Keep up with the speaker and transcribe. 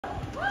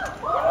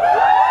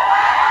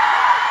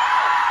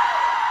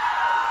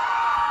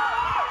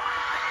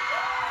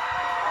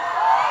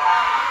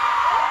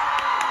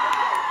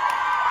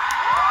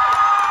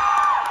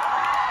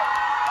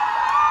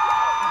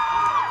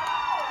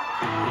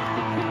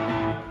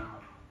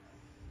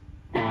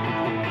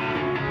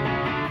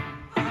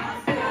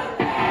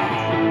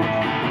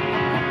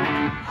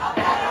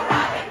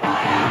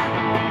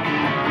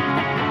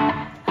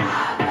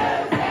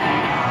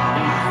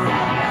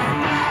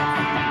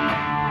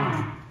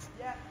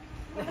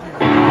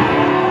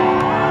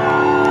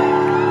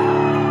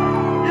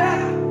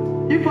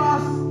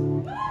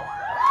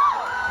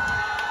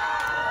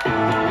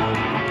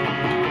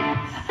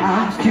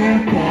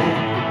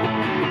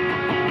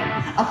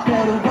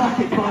build a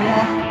rocket for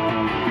you.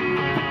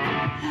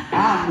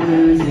 I'm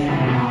losing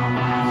all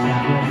my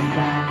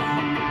self-respect.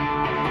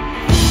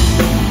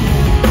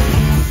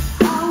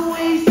 I'm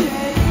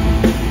wasted.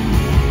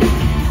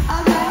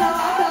 I'm never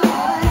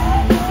alcoholic.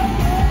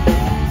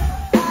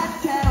 I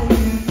tell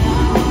you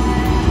now.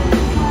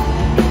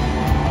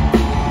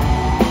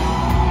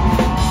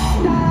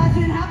 That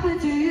hasn't happened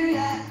to you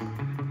yet.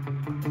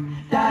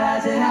 That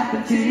hasn't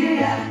happened to you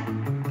yet.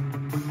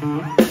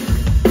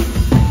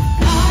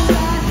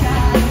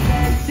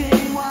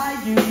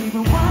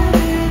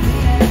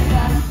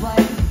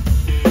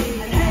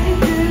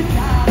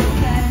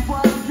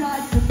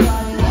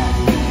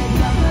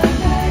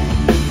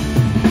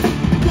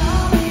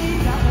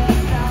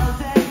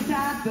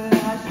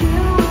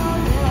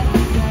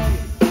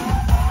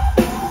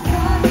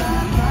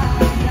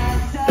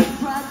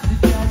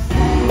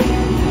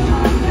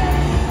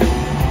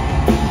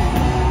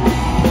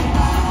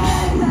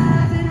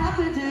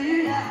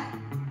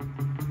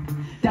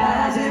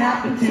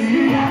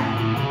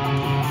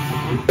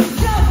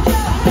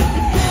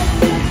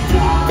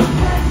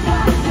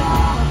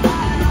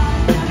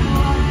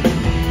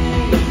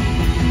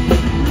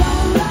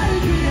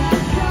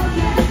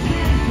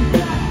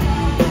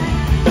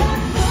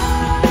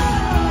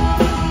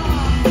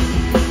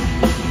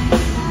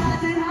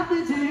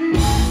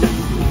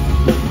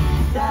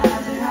 That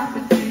hasn't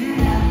happened to you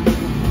yet.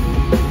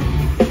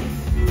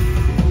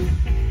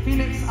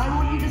 Phoenix, I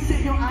want you to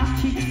sit your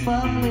ass cheeks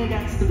firmly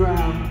against the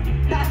ground.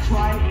 That's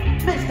right,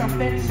 Mr.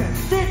 Vincent,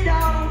 sit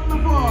down on the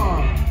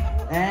floor.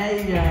 There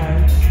you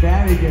go.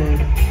 Very good.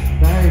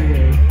 Very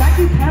good. Thank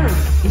you,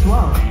 parents, as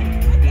well.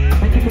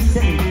 Thank you for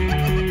sitting.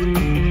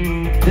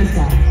 This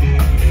guy.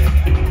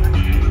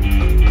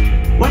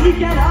 When you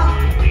get up,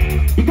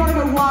 you gotta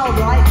go wild,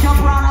 right?